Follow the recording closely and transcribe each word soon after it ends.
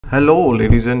Hello,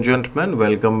 ladies and gentlemen.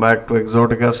 Welcome back to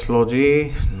Exotic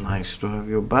Astrology. Nice to have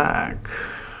you back.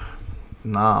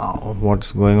 Now,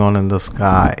 what's going on in the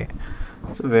sky?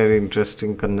 It's a very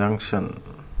interesting conjunction.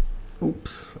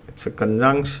 It's a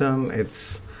conjunction.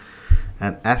 It's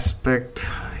an aspect.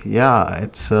 Yeah,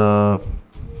 it's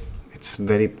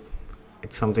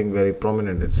something very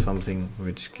prominent. It's something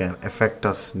which can affect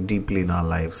us deeply in our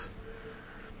lives.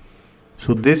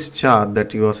 So this chart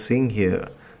that you are seeing here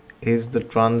is the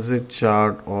transit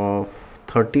chart of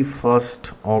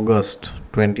 31st August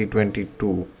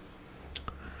 2022,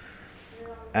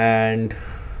 and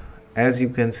as you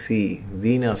can see,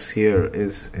 Venus here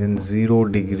is in 0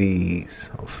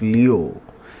 degrees of Leo.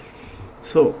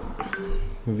 So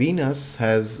Venus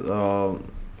has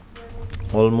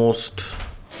almost,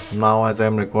 now as I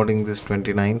am recording this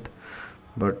 29th,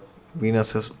 but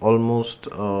Venus is almost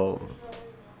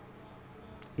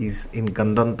is in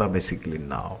Gandanta basically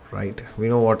now, right? We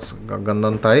know what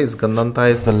Gandanta is. Gandanta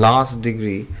is the last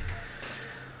degree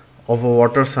of a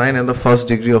water sign and the first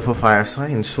degree of a fire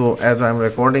sign. So as I'm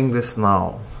recording this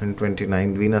now in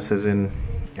 29, Venus is in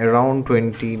around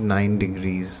 29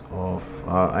 degrees of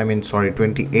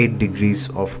 28 degrees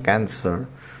of Cancer.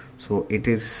 So it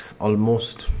is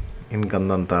almost in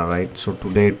Gandanta, right? So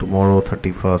today, tomorrow,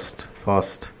 31st,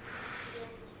 1st.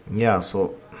 Yeah,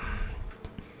 so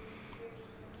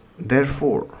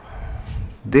therefore,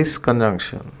 this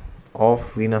conjunction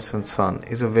of Venus and Sun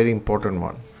is a very important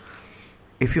one.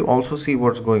 If you also see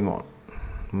what's going on,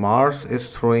 Mars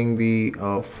is throwing the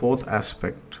fourth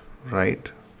aspect,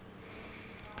 right?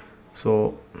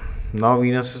 So now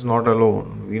Venus is not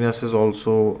alone. Venus is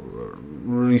also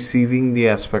receiving the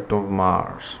aspect of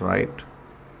Mars, right?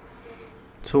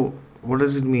 So what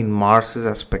does it mean? Mars is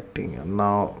aspecting. And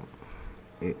now,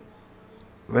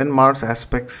 when Mars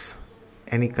aspects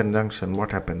any conjunction, what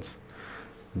happens?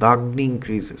 The Agni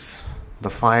increases, the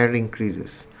fire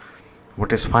increases.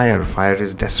 What is fire? Fire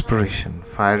is desperation,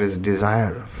 fire is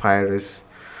desire, fire is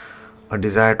a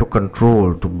desire to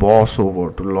control, to boss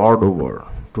over, to lord over,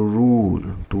 to rule,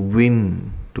 to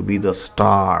win, to be the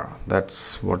star.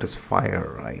 That's what is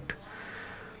fire, right?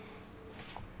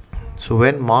 So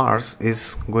when Mars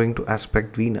is going to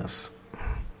aspect Venus,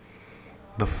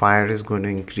 the fire is going to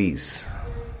increase.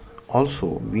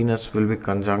 Also, Venus will be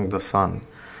conjunct the Sun.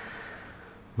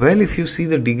 Well, if you see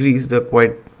the degrees, they're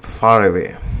quite far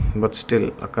away, but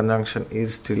still a conjunction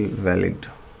is still valid,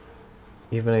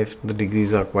 even if the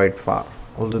degrees are quite far,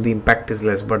 although the impact is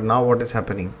less. But now what is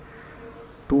happening?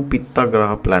 2 Pitta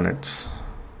Graha planets,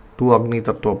 2 Agni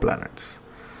Tattva planets,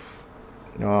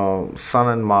 Sun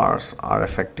and Mars are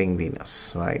affecting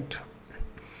Venus, right?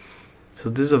 So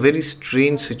this is a very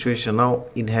strange situation. Now,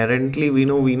 inherently, we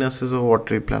know Venus is a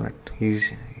watery planet.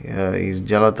 He's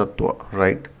Jala Tattva,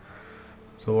 right?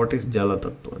 So what is Jala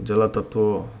Tattva? Jala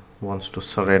Tattva wants to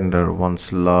surrender,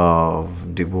 wants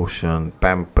love, devotion,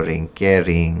 pampering,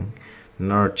 caring,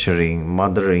 nurturing,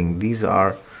 mothering. These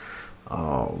are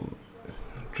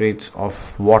traits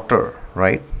of water,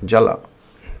 right? Jala.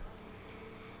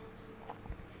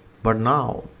 But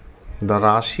now, the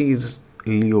Rashi is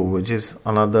Leo, which is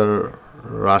another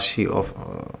Rashi of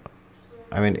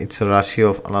it's a Rashi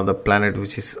of another planet,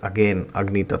 which is again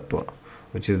Agni Tattva,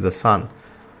 which is the Sun,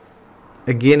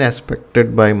 again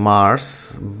aspected by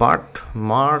Mars, but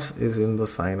Mars is in the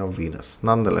sign of Venus.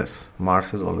 Nonetheless,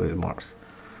 Mars is always Mars.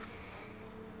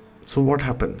 So what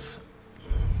happens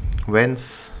when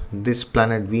this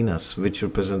planet Venus, which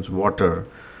represents water,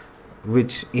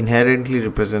 which inherently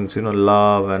represents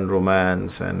love and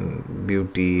romance and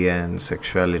beauty and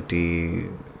sexuality,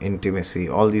 intimacy,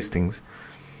 all these things,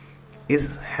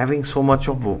 is having so much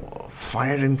of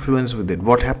fire influence with it?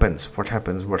 What happens?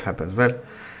 Well,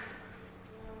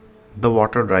 the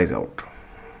water dries out.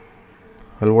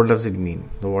 Well, what does it mean,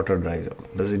 the water dries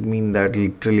out? Does it mean that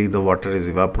literally the water is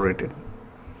evaporated?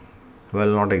 Well,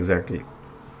 not exactly.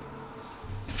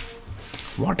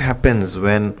 What happens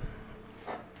when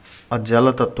a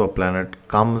Jala Tattva planet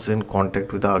comes in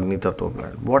contact with the Agni Tattva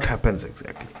planet? What happens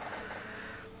exactly?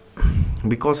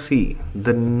 Because see,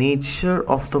 the nature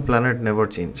of the planet never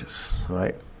changes,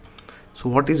 right? So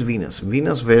what is Venus?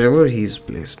 Venus, wherever he is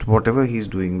placed, whatever he is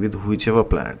doing with whichever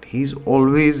planet, he is,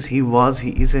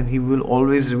 and he will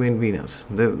always remain Venus.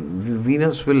 The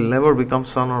Venus will never become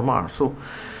Sun or Mars. So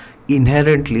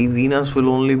inherently, Venus will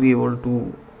only be able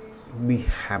to be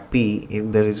happy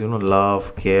if there is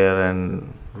love, care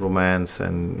and romance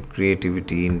and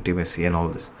creativity, intimacy and all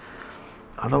this.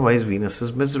 Otherwise, Venus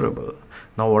is miserable.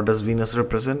 Now, what does Venus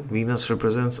represent? Venus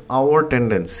represents our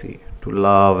tendency to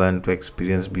love and to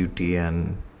experience beauty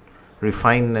and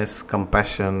refinedness,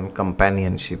 compassion,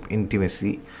 companionship,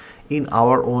 intimacy, in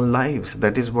our own lives.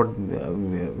 That is what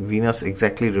Venus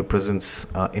exactly represents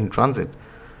in transit.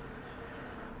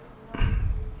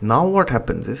 Now what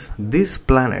happens is, this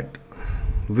planet,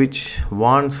 which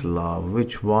wants love,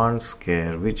 which wants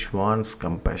care, which wants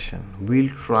compassion, will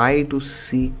try to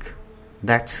seek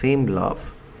that same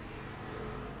love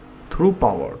through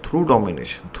power, through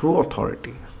domination, through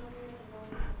authority,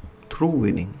 through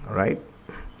winning, right?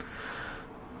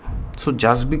 So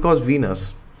just because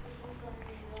Venus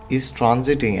is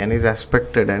transiting and is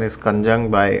aspected and is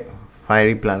conjunct by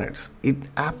fiery planets, it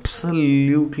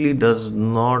absolutely does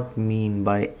not mean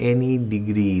by any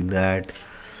degree that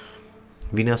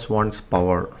Venus wants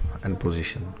power and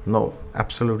position. No,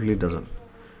 absolutely doesn't.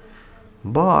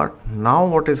 But now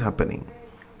what is happening?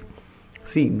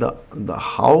 See, the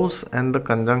house and the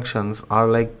conjunctions are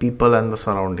like people and the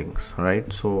surroundings,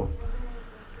 right? So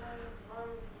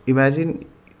imagine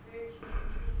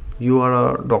you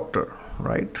are a doctor,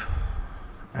 right?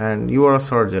 And you are a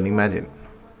surgeon, imagine.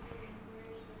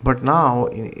 But now,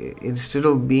 instead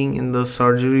of being in the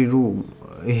surgery room,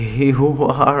 you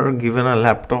are given a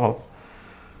laptop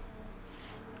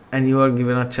and you are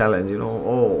given a challenge,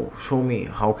 oh, show me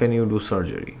how can you do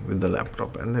surgery with the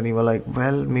laptop. And then you are like,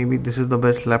 well, maybe this is the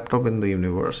best laptop in the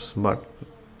universe, but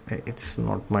it's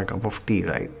not my cup of tea,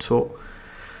 right? So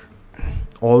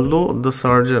although the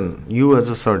surgeon, you as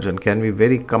a surgeon, can be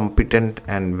very competent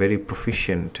and very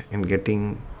proficient in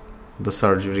getting the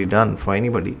surgery done for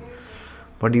anybody,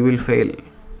 but you will fail,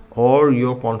 or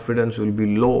your confidence will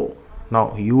be low.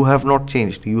 Now, you have not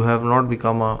changed. You have not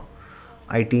become a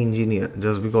IT engineer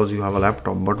just because you have a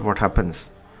laptop. But what happens?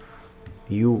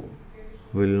 You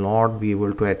will not be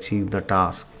able to achieve the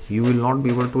task. You will not be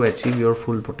able to achieve your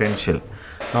full potential.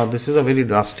 Now, this is a very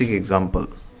drastic example,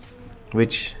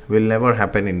 which will never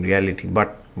happen in reality.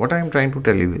 But what I am trying to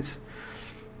tell you is,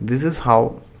 this is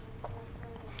how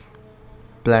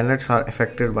planets are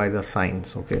affected by the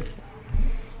signs, okay,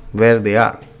 where they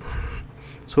are.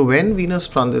 So when Venus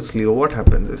transits Leo, what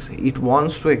happens is, it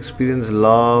wants to experience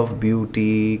love,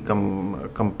 beauty,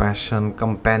 compassion,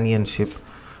 companionship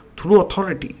through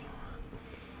authority.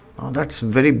 Now that's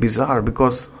very bizarre,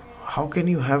 because how can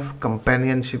you have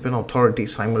companionship and authority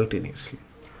simultaneously?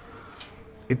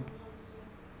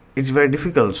 It's very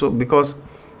difficult. So because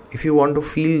if you want to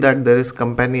feel that there is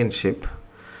companionship,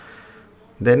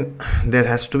 then there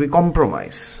has to be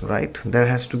compromise, right? There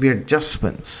has to be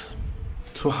adjustments.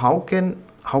 So how can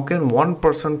one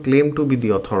person claim to be the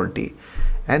authority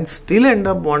and still end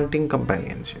up wanting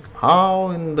companionship?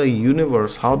 How in the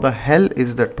universe, how the hell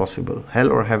is that possible?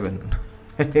 Hell or heaven?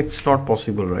 It's not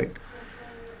possible, right?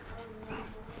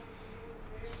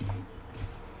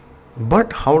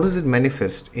 But how does it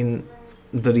manifest in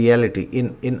the reality,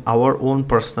 in our own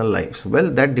personal lives? Well,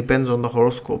 that depends on the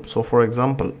horoscope. So for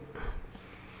example,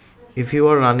 if you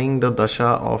are running the dasha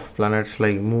of planets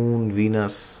like Moon,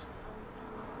 Venus,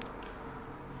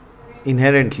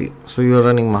 inherently, so you are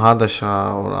running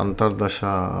Mahadasha or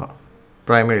Antardasha,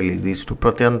 primarily these two,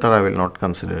 Pratyantara I will not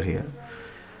consider here.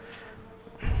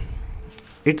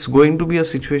 It's going to be a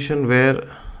situation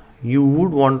where you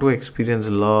would want to experience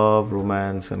love,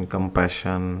 romance and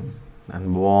compassion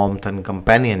and warmth and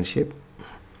companionship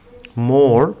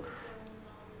more.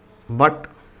 But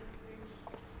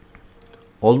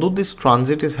although this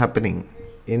transit is happening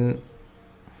in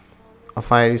a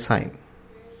fiery sign,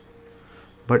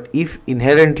 but if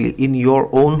inherently in your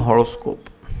own horoscope,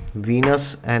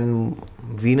 Venus and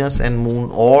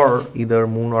Moon, or either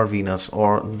Moon or Venus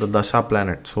or the dasha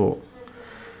planet, so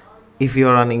if you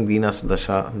are running Venus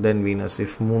dasha, then Venus,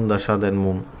 if Moon dasha, then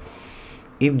Moon,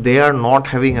 if they are not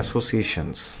having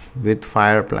associations with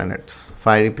fiery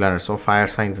planets or fire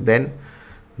signs, then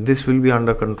this will be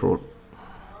under control.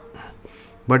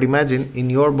 But imagine in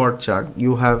your birth chart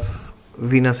you have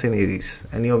Venus in Aries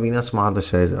and your Venus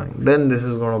Mahadasha is running, then this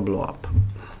is going to blow up.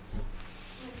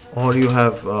 Or you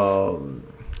have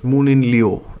Moon in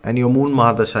Leo and your Moon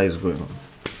Mahadasha is going on,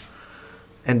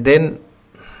 and then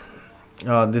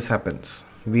this happens,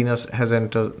 Venus has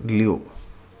entered Leo,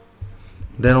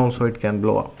 then also it can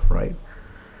blow up, right?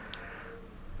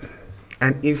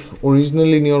 And if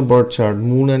originally in your birth chart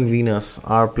Moon and Venus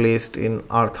are placed in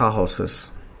Artha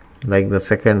houses, like the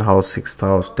 2nd house, 6th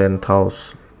house, 10th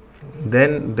house,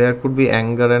 then there could be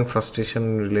anger and frustration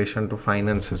in relation to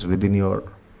finances within your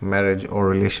marriage or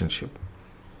relationship.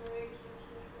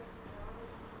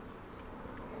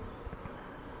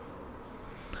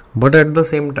 But at the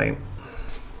same time,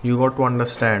 you got to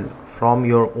understand from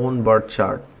your own birth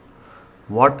chart,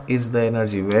 what is the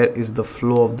energy, where is the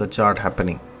flow of the chart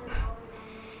happening?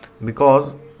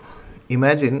 Because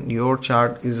imagine your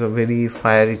chart is a very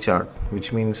fiery chart,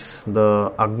 which means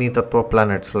the Agni Tattva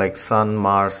planets like Sun,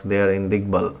 Mars, they are in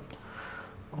Digbal,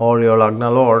 or your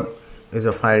Lagna Lord is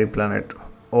a fiery planet,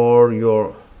 or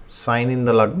your sign in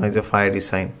the Lagna is a fiery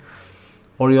sign,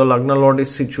 or your Lagna Lord is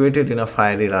situated in a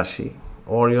fiery Rashi,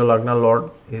 or your Lagna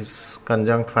Lord is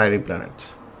conjunct fiery planets.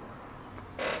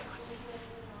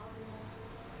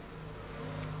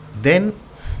 Then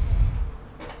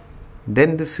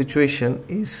this situation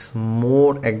is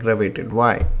more aggravated.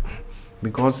 Why?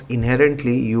 Because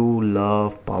inherently you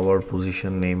love power,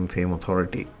 position, name, fame,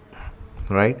 authority,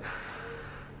 right?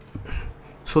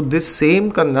 So this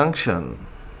same conjunction,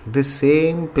 this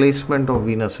same placement of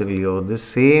Venus in Leo, this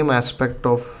same aspect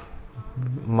of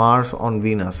Mars on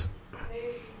Venus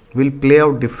will play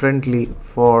out differently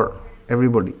for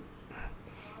everybody.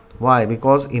 Why?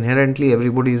 Because inherently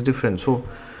everybody is different. So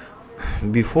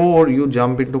before you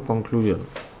jump into conclusion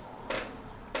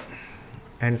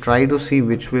and try to see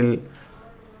which will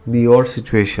be your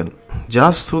situation,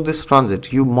 just through this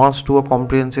transit you must do a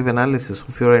comprehensive analysis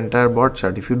of your entire birth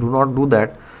chart. If you do not do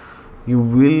that, you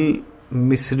will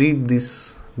misread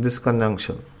this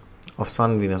conjunction of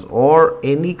Sun Venus, or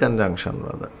any conjunction,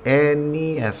 rather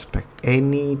any aspect,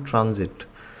 any transit.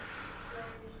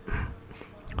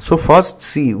 So first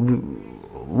see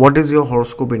what is your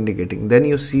horoscope indicating, then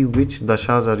you see which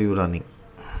dashas are you running,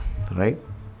 right?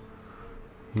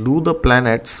 Do the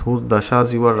planets whose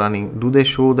dashas you are running, do they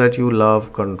show that you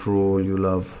love control, you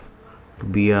love to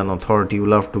be an authority, you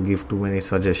love to give too many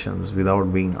suggestions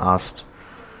without being asked?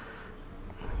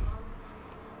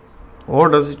 Or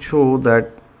does it show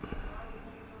that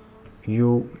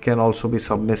you can also be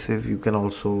submissive, you can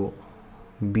also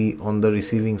be on the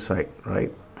receiving side,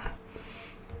 right?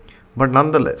 But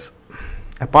nonetheless,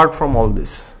 apart from all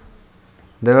this,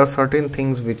 there are certain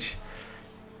things which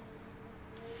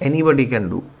anybody can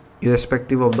do,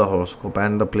 irrespective of the horoscope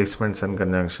and the placements and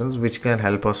conjunctions, which can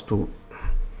help us to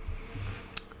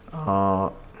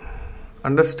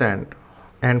understand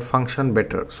and function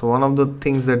better. So one of the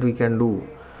things that we can do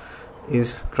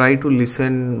is try to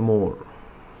listen more.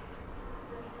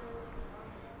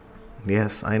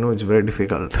 Yes, I know it's very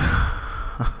difficult.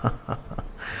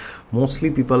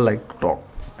 Mostly people like to talk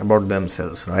about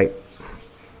themselves, right?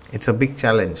 It's a big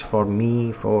challenge for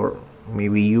me, for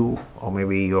maybe you, or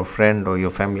maybe your friend or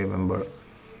your family member,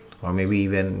 or maybe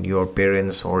even your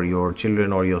parents or your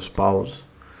children or your spouse,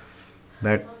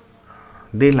 that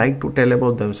they like to tell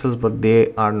about themselves but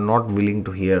they are not willing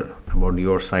to hear about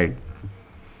your side.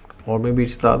 Or maybe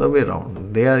it's the other way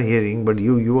around, they are hearing but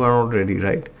you are not ready,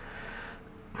 right?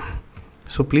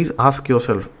 So please ask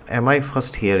yourself, am I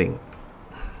first hearing?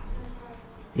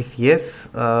 If yes,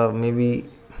 maybe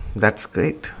that's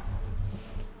great.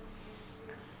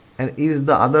 And is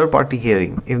the other party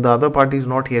hearing? If the other party is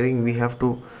not hearing, we have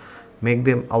to make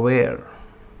them aware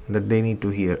that they need to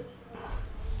hear,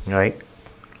 right?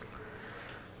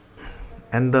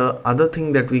 And the other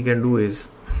thing that we can do is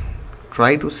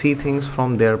try to see things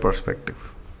from their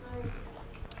perspective.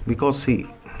 Because see,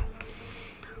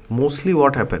 mostly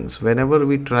what happens whenever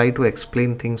we try to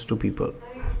explain things to people,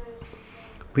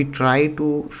 we try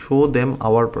to show them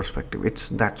our perspective.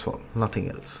 That's all, nothing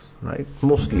else, right?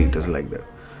 Mostly it is like that.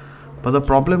 But the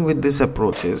problem with this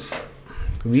approach is,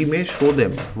 we may show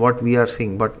them what we are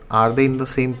seeing, but are they in the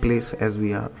same place as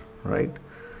we are, right?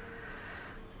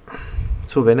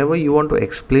 So whenever you want to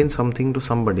explain something to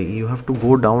somebody, you have to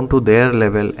go down to their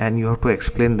level and you have to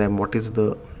explain them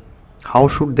how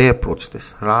should they approach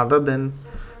this, rather than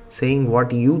saying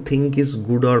what you think is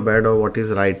good or bad, or what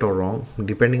is right or wrong,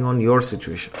 depending on your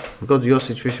situation, because your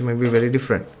situation may be very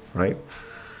different, right?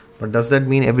 But does that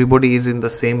mean everybody is in the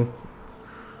same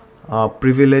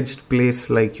privileged place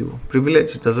like you?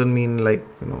 Privileged doesn't mean like,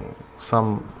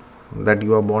 some that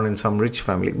you are born in some rich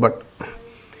family, but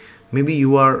maybe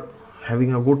you are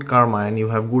having a good karma and you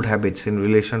have good habits in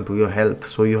relation to your health,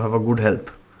 so you have a good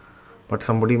health. But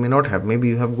somebody may not have. Maybe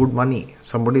you have good money,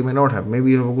 somebody may not have.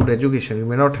 Maybe you have a good education, you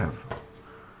may not have.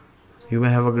 You may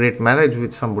have a great marriage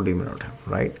which somebody may not have,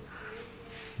 right?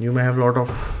 You may have a lot of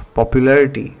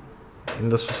popularity in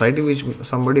the society which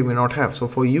somebody may not have. So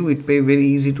for you it may be very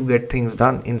easy to get things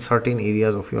done in certain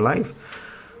areas of your life.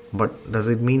 But does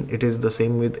it mean it is the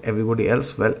same with everybody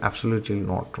else? Well, absolutely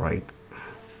not, right?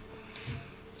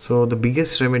 So the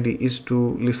biggest remedy is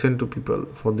to listen to people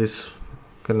for this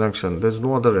conjunction. There's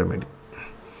no other remedy.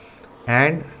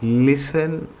 And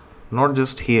listen, not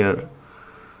just hear.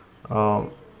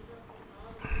 You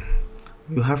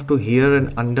have to hear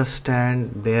and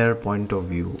understand their point of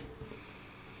view.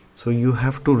 So you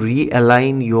have to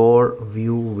realign your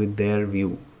view with their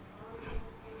view.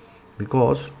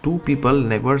 Because two people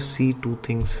never see two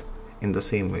things in the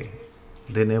same way.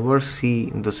 They never see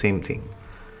the same thing.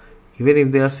 Even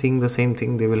if they are seeing the same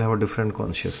thing, they will have a different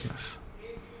consciousness.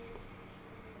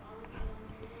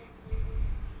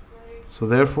 So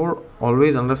therefore,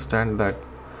 always understand that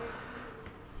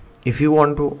if you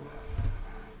want to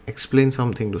explain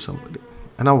something to somebody,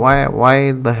 and now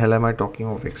why the hell am I talking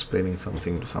of explaining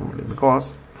something to somebody?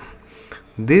 Because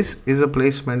this is a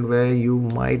placement where you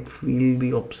might feel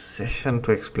the obsession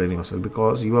to explain yourself,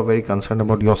 because you are very concerned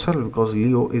about yourself, because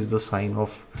Leo is the sign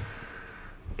of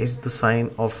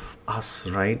us,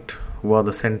 right? Who are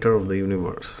the center of the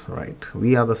universe, right?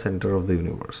 We are the center of the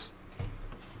universe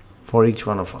for each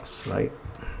one of us, right?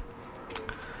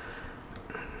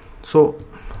 So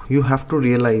you have to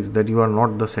realize that you are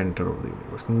not the center of the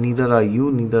universe. Neither are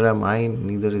you, neither am I,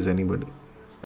 neither is anybody.